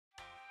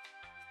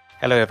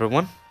Hello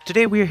everyone.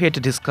 Today we are here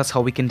to discuss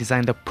how we can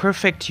design the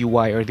perfect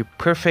UI or the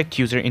perfect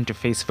user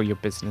interface for your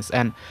business.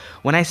 And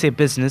when I say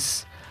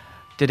business,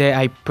 today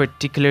I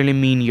particularly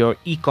mean your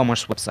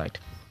e-commerce website.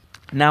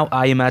 Now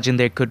I imagine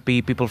there could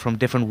be people from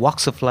different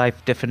walks of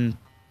life, different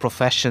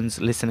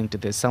professions listening to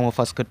this. Some of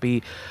us could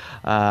be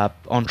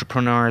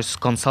entrepreneurs,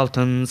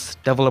 consultants,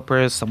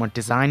 developers, some are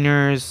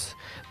designers.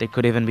 They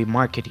could even be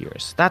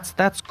marketeers.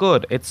 That's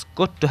good. It's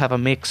good to have a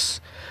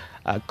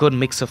good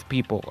mix of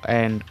people,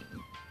 and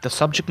the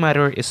subject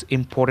matter is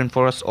important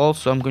for us all,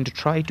 so I'm going to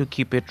try to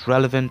keep it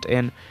relevant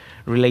and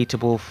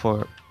relatable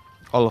for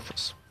all of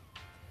us.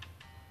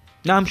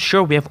 Now, I'm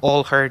sure we have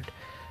all heard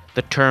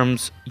the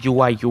terms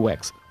UI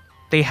UX.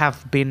 They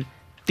have been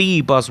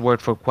the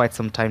buzzword for quite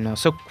some time now.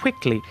 So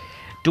quickly,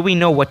 do we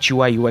know what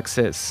UI UX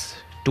is?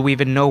 Do we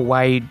even know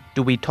why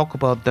do we talk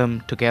about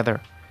them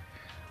together?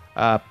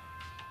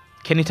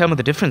 Can you tell me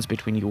the difference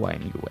between UI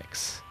and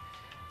UX?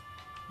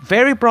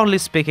 Very broadly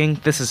speaking,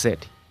 this is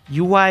it.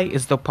 UI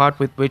is the part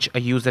with which a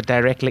user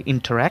directly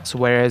interacts,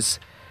 whereas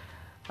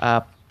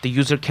the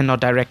user cannot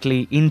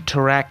directly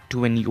interact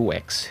to an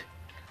UX.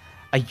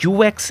 A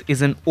UX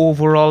is an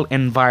overall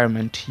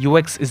environment.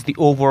 UX is the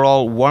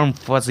overall warm,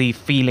 fuzzy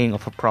feeling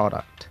of a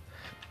product.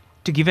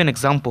 To give you an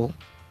example,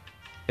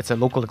 it's a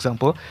local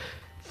example.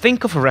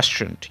 Think of a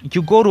restaurant.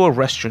 You go to a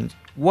restaurant.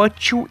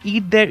 What you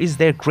eat there is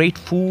their great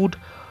food,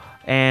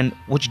 and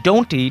what you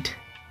don't eat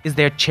is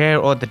their chair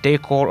or the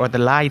decor or the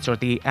lights or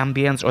the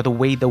ambience or the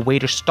way the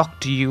waiters talk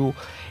to you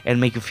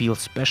and make you feel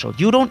special.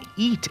 You don't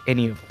eat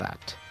any of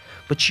that,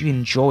 but you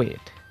enjoy it.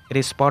 It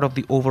is part of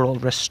the overall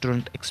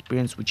restaurant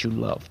experience which you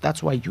love.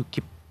 That's why you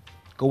keep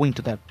going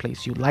to that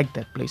place. You like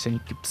that place and you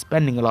keep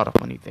spending a lot of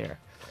money there.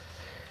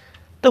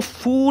 The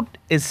food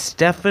is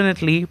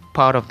definitely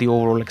part of the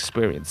overall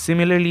experience.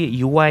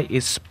 Similarly, UI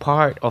is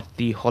part of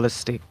the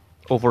holistic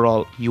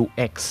overall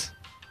UX.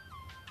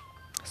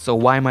 So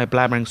why am I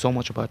blabbering so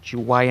much about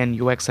UI and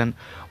UX, and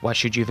why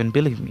should you even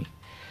believe me?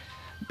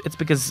 It's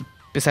because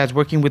besides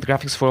working with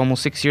graphics for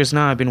almost 6 years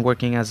now, I've been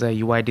working as a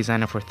UI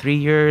designer for 3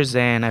 years,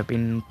 and I've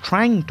been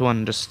trying to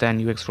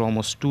understand UX for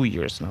almost 2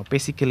 years now.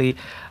 Basically,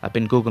 I've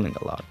been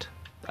Googling a lot.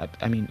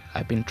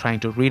 I've been trying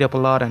to read up a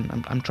lot,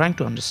 and I'm trying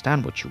to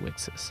understand what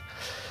UX is.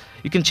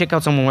 You can check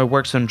out some of my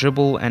works on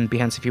Dribble and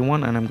Behance if you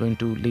want, and I'm going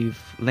to leave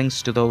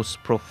links to those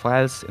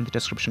profiles in the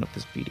description of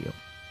this video.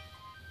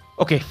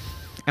 Okay.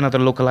 Another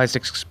localized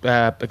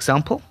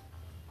example.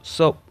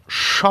 So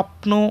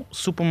Shopno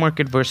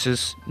supermarket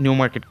versus New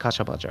Market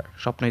Kacha Bazaar.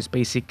 Shopno is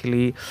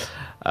basically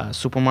a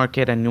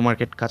supermarket, and New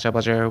Market Kacha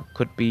Bazaar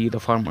could be the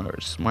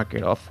farmers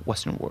market of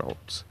Western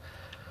worlds.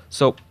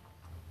 So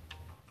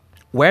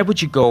where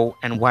would you go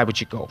and why would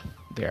you go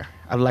there?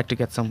 I would like to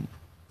get some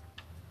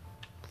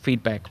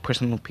feedback,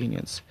 personal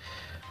opinions.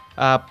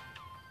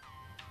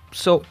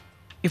 So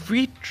if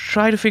we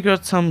try to figure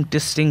out some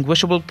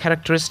distinguishable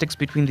characteristics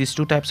between these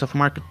two types of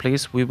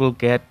marketplace, we will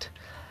get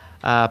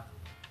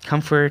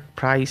comfort,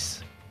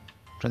 price,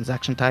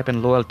 transaction type,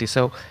 and loyalty.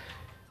 So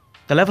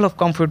the level of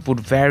comfort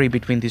would vary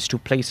between these two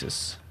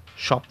places.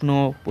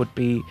 Shopno would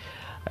be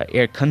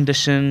air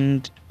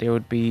conditioned, there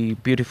would be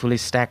beautifully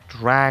stacked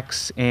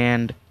racks,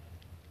 and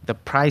the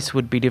price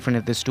would be different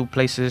at these two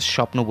places.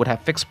 Shopno would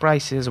have fixed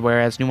prices,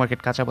 whereas New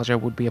Market Kacha Bazaar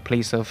would be a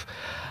place of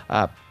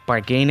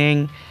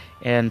bargaining.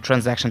 And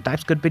transaction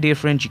types could be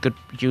different. You could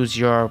use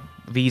your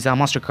Visa,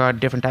 MasterCard,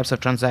 different types of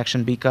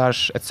transaction,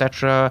 Bcash,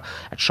 etc.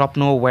 at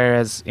Shopno,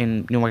 whereas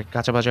in New Market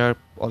Kacha Bazaar,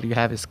 all you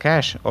have is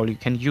cash. All you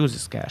can use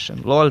is cash.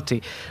 And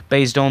loyalty,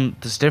 based on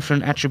these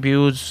different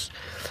attributes,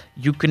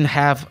 you can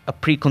have a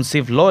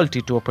preconceived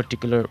loyalty to a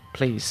particular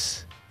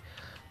place.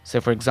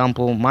 So, for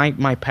example,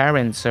 my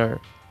parents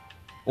or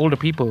older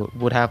people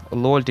would have a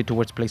loyalty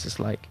towards places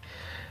like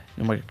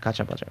New Market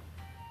Kacha Bazaar.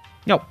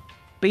 Now,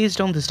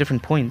 based on these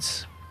different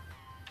points,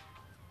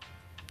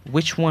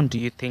 which one do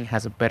you think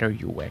has a better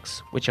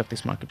UX? Which of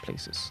these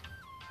marketplaces?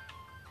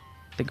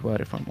 Think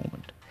about it for a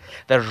moment.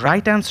 The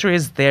right answer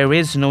is there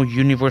is no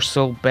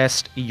universal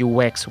best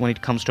UX when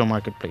it comes to a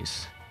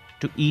marketplace.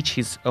 To each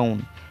his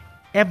own.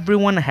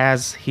 Everyone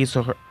has his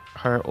or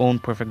her own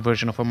perfect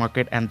version of a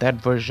market, and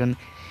that version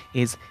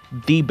is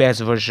the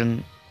best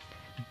version,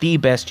 the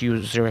best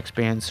user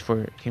experience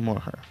for him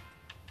or her.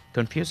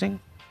 Confusing?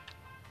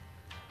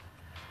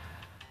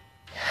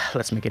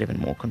 Let's make it even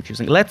more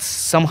confusing. Let's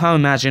somehow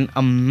imagine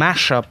a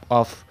mashup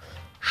of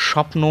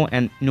Shopno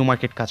and New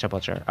Market Kacha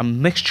Bazaar, a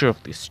mixture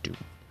of these two,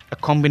 a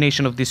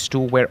combination of these two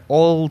where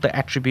all the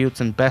attributes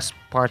and best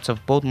parts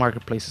of both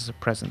marketplaces are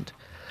present.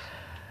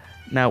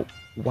 Now,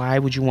 why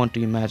would you want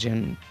to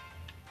imagine,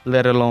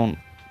 let alone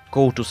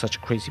go to such a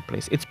crazy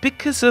place? It's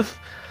because of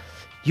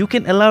you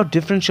can allow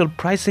differential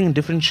pricing and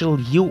differential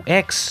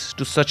UX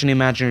to such an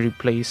imaginary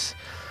place.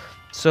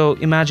 So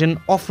imagine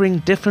offering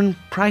different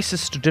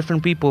prices to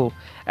different people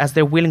as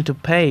they're willing to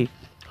pay,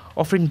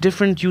 offering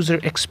different user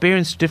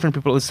experience to different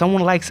people. If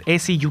someone likes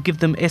AC, you give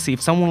them AC.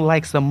 If someone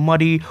likes the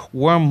muddy,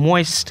 warm,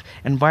 moist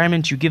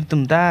environment, you give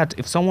them that.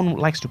 If someone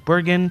likes to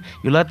bargain,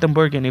 you let them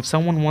bargain. If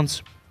someone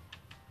wants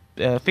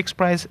fixed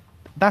price,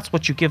 that's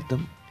what you give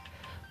them.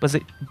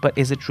 But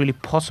is it really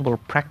possible or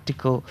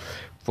practical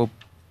for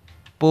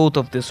both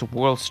of these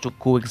worlds to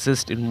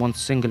coexist in one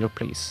singular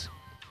place?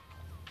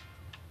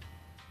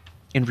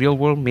 In real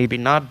world, maybe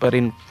not, but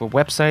for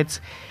websites,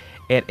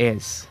 it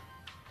is.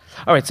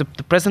 All right, so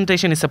the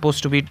presentation is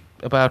supposed to be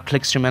about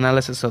clickstream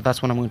analysis, so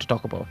that's what I'm going to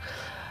talk about.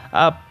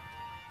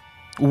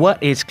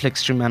 What is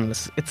clickstream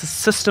analysis? It's a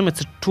system,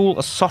 it's a tool,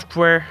 a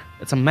software,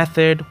 it's a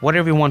method,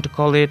 whatever you want to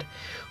call it,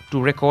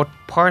 to record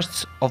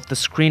parts of the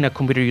screen a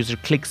computer user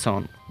clicks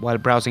on while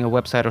browsing a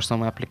website or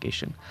some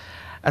application.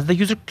 As the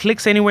user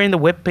clicks anywhere in the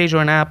web page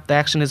or an app, the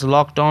action is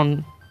logged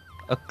on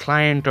a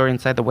client or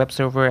inside the web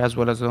server, as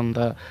well as on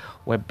the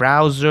web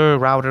browser,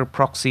 router,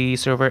 proxy,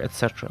 server,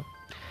 etc.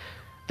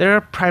 There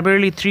are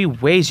primarily three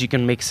ways you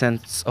can make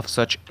sense of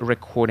such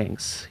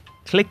recordings: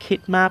 click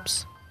heat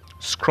maps,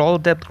 scroll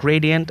depth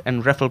gradient,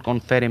 and referral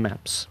confetti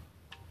maps.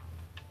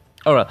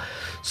 Alright,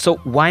 so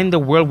why in the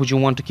world would you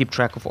want to keep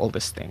track of all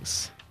these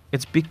things?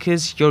 It's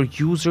because your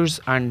users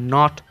are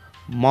not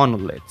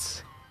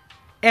monoliths.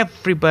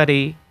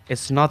 Everybody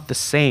is not the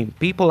same.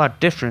 People are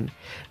different.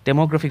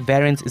 Demographic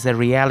variance is a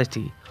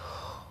reality.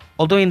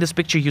 Although in this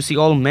picture you see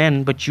all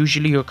men, but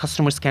usually your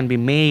customers can be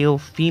male,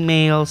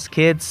 females,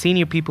 kids,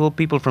 senior people,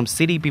 people from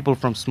city, people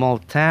from small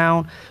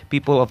town,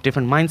 people of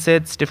different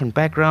mindsets, different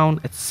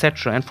background,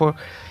 etc. And for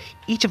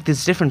each of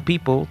these different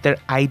people, their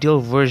ideal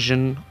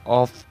version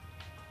of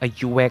a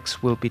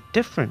UX will be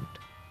different.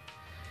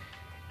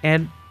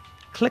 And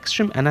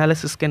Clickstream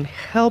analysis can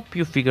help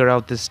you figure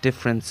out these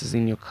differences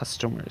in your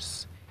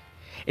customers.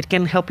 It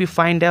can help you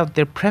find out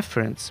their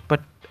preference,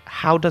 but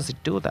how does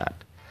it do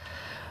that?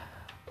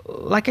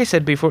 Like I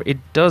said before, it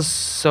does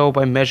so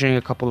by measuring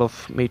a couple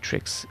of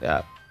metrics.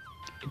 It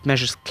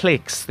measures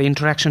clicks. The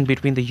interaction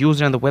between the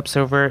user and the web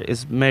server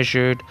is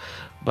measured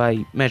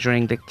by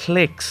measuring the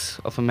clicks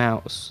of a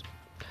mouse.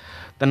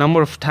 The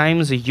number of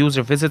times a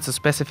user visits a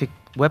specific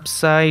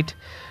website.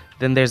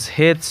 Then there's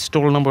hits,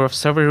 total number of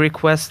server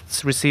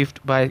requests received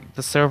by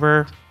the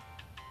server,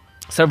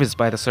 serviced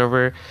by the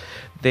server.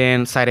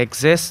 Then site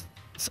exits,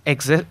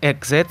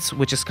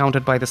 which is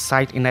counted by the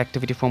site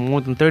inactivity for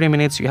more than 30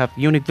 minutes. You have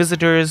unique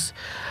visitors,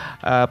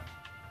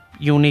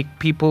 unique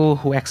people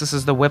who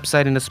accesses the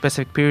website in a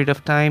specific period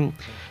of time.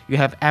 You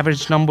have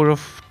average number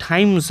of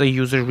times a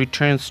user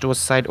returns to a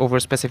site over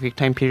a specific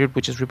time period,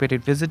 which is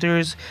repeated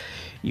visitors.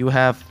 You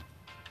have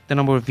the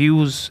number of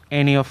views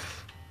any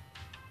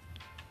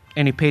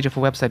page of a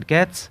website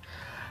gets.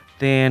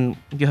 Then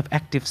you have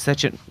active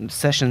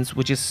sessions,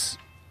 which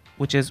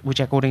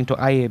according to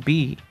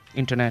IAB,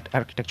 Internet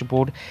Architecture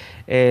Board,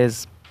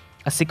 is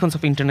a sequence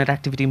of internet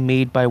activity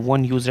made by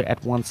one user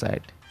at one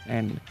site,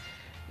 and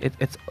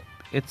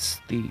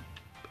it's the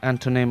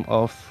antonym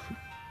of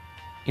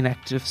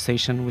inactive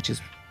session, which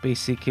is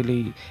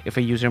basically if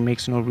a user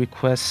makes no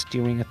requests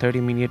during a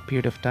 30-minute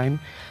period of time,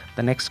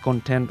 the next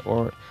content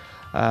or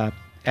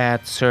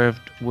ad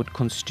served would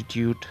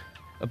constitute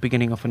a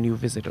beginning of a new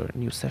visitor, a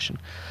new session.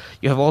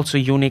 You have also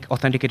unique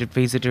authenticated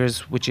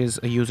visitors, which is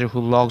a user who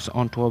logs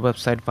onto a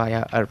website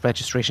via a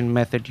registration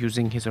method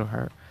using his or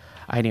her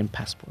ID and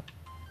passport.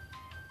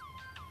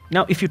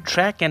 Now, if you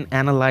track and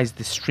analyze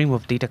the stream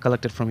of data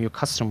collected from your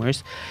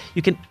customers,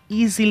 you can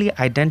easily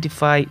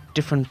identify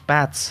different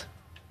paths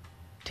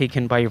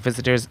taken by your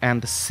visitors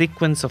and the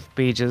sequence of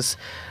pages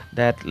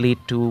that lead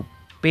to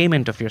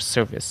payment of your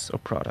service or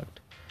product,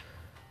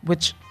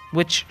 which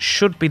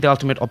should be the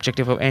ultimate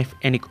objective of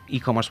any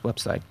e-commerce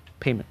website: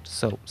 payment.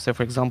 So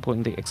for example,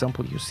 in the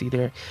example you see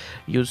there,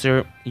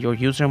 your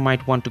user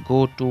might want to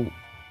go to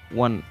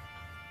one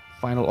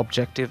final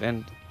objective,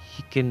 and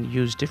he can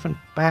use different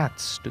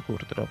paths to go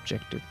to that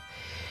objective.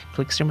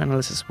 Clickstream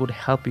analysis would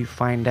help you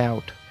find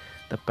out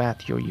the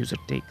path your user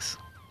takes.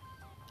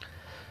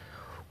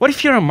 What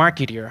if you're a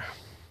marketeer?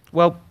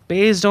 Well,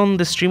 based on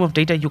the stream of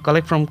data you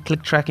collect from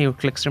click tracking or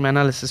clickstream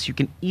analysis, you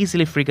can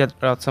easily figure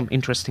out some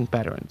interesting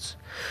patterns.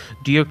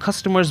 Do your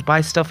customers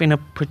buy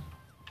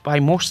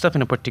more stuff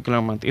in a particular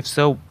month? If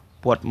so,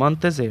 what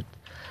month is it?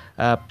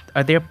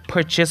 Are there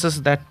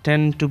purchases that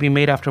tend to be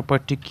made after a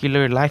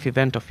particular life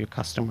event of your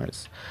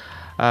customers?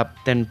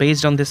 Then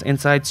based on these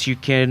insights, you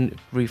can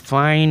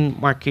refine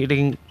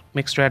marketing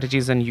mix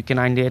strategies, and you can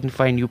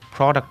identify new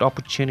product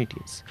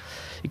opportunities.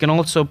 You can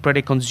also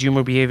predict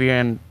consumer behavior,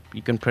 and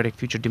you can predict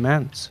future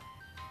demands.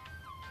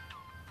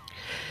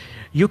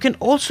 You can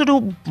also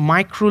do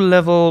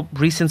micro-level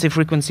recency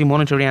frequency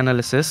monetary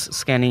analysis,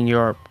 scanning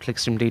your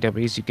Clickstream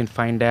database. You can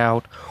find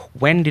out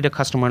when did a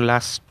customer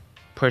last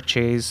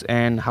purchase,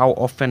 and how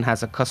often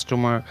has a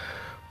customer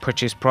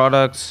purchased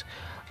products,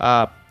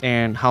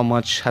 and how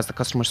much has the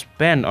customer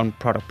spent on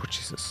product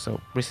purchases.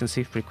 So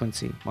recency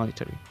frequency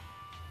monetary.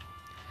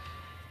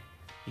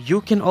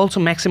 You can also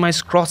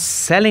maximize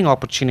cross-selling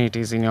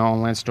opportunities in your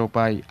online store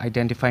by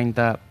identifying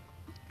the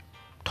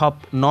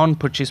top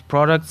non-purchase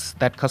products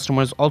that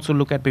customers also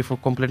look at before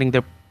completing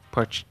their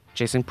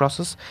purchasing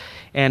process,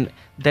 and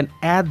then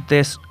add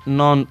this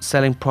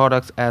non-selling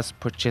products as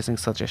purchasing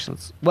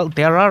suggestions. Well,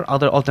 there are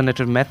other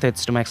alternative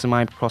methods to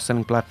maximize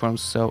cross-selling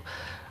platforms. So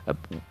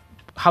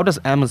how does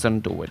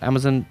Amazon do it?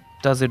 Amazon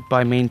does it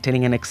by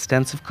maintaining an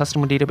extensive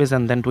customer database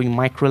and then doing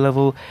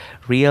micro-level,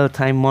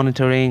 real-time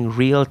monitoring,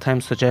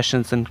 real-time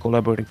suggestions, and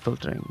collaborative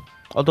filtering.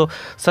 Although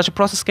such a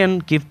process can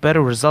give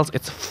better results,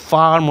 it's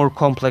far more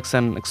complex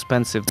and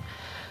expensive,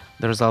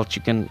 the results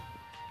you can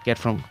get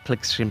from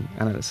Clickstream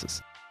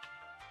analysis.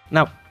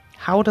 Now,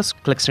 how does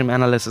Clickstream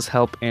analysis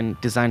help in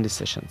design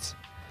decisions?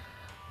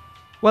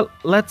 Well,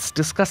 let's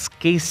discuss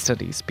case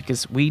studies,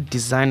 because we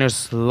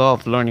designers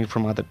love learning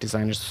from other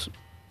designers.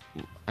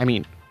 I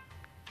mean,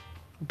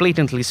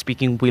 blatantly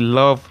speaking, we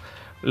love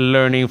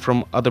learning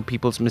from other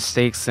people's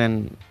mistakes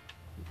and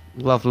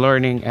love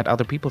learning at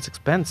other people's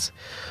expense.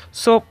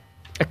 So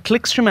a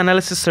Clickstream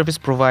analysis service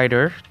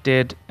provider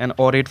did an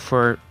audit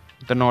for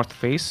the North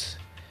Face,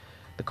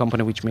 the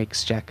company which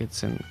makes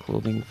jackets and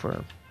clothing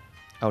for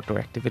outdoor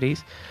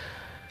activities.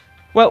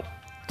 Well,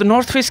 the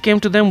North Face came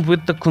to them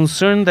with the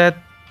concern that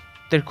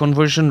their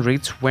conversion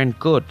rates weren't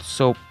good.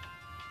 So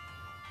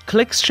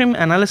Clickstream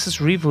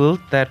analysis revealed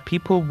that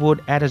people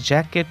would add a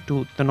jacket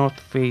to the North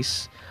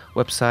Face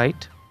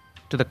website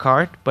to the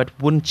cart but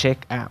wouldn't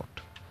check out.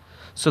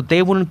 So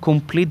they wouldn't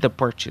complete the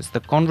purchase.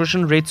 The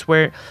conversion rates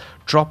were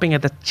dropping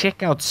at the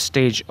checkout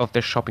stage of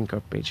their shopping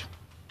cart page.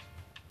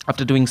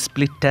 After doing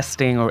split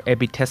testing or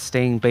A/B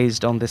testing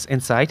based on this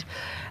insight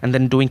and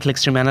then doing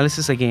Clickstream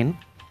analysis again,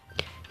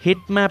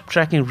 heatmap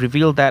tracking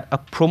revealed that a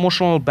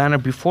promotional banner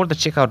before the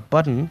checkout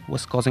button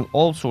was causing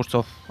all sorts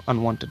of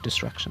unwanted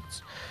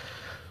distractions.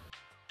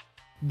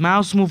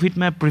 Mouse move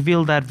heatmap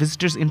revealed that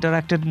visitors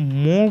interacted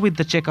more with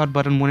the checkout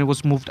button when it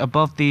was moved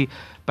above the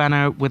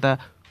banner, with a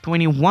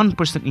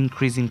 21%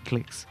 increase in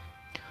clicks.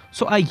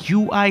 So a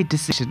UI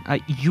decision, a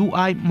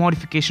UI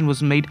modification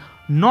was made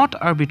not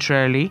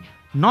arbitrarily,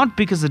 not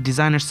because the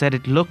designer said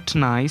it looked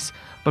nice,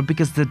 but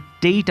because the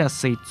data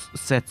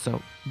said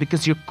so,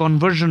 because your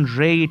conversion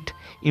rate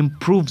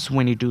improves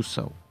when you do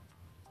so.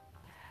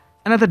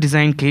 Another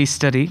design case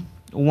study,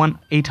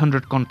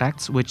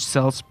 1-800-Contacts, which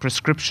sells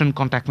prescription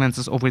contact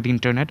lenses over the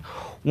internet,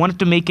 wanted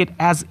to make it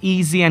as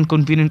easy and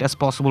convenient as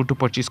possible to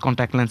purchase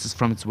contact lenses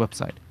from its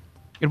website.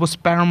 It was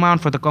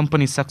paramount for the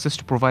company's success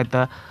to provide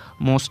the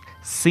most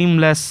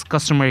seamless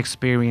customer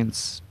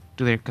experience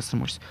to their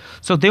customers.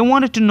 So they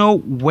wanted to know,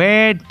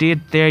 where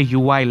did their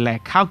UI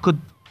lack? How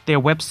could their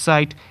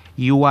website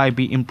UI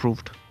be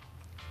improved?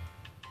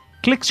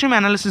 Clickstream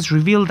analysis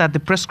revealed that the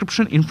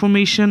prescription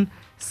information,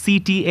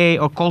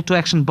 CTA or call to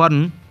action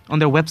button on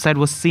their website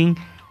was seeing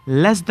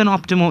less than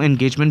optimal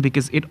engagement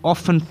because it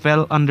often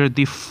fell under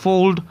the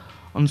fold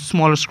on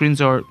smaller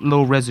screens or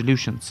low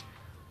resolutions.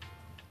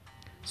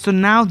 So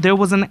now there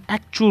was an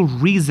actual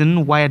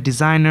reason why a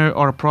designer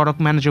or a product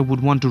manager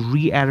would want to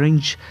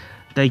rearrange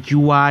the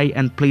UI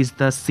and place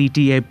the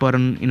CTA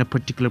button in a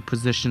particular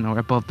position or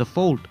above the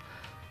fold.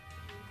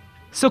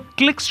 So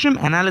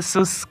Clickstream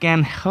analysis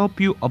can help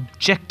you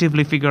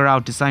objectively figure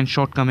out design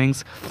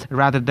shortcomings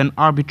rather than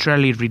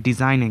arbitrarily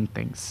redesigning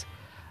things.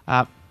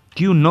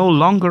 You no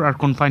longer are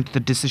confined to the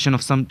decision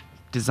of some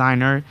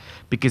designer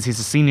because he's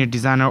a senior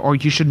designer, or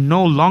you should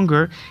no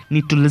longer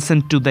need to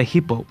listen to the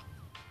hippo.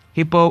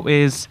 Hippo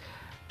is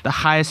the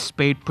highest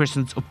paid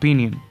person's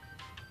opinion.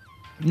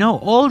 No,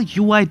 all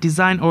UI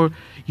design or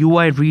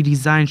UI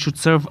redesign should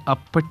serve a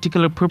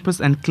particular purpose,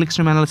 and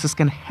Clickstream analysis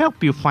can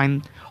help you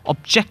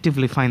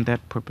objectively find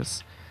that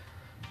purpose.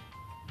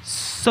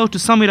 So to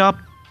sum it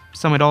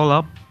all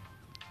up,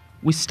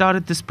 we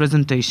started this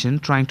presentation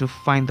trying to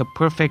find the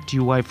perfect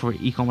UI for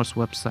e-commerce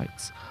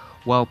websites.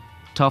 Well,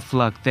 tough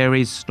luck, there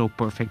is no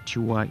perfect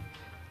UI.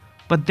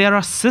 But there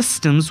are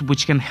systems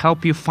which can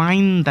help you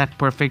find that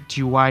perfect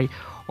UI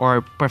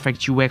or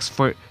perfect UX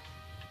for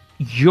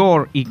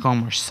your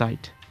e-commerce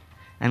site.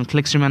 And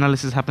Clickstream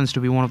analysis happens to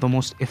be one of the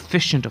most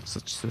efficient of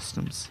such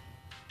systems.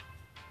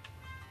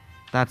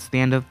 That's the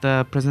end of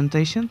the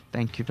presentation.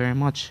 Thank you very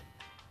much.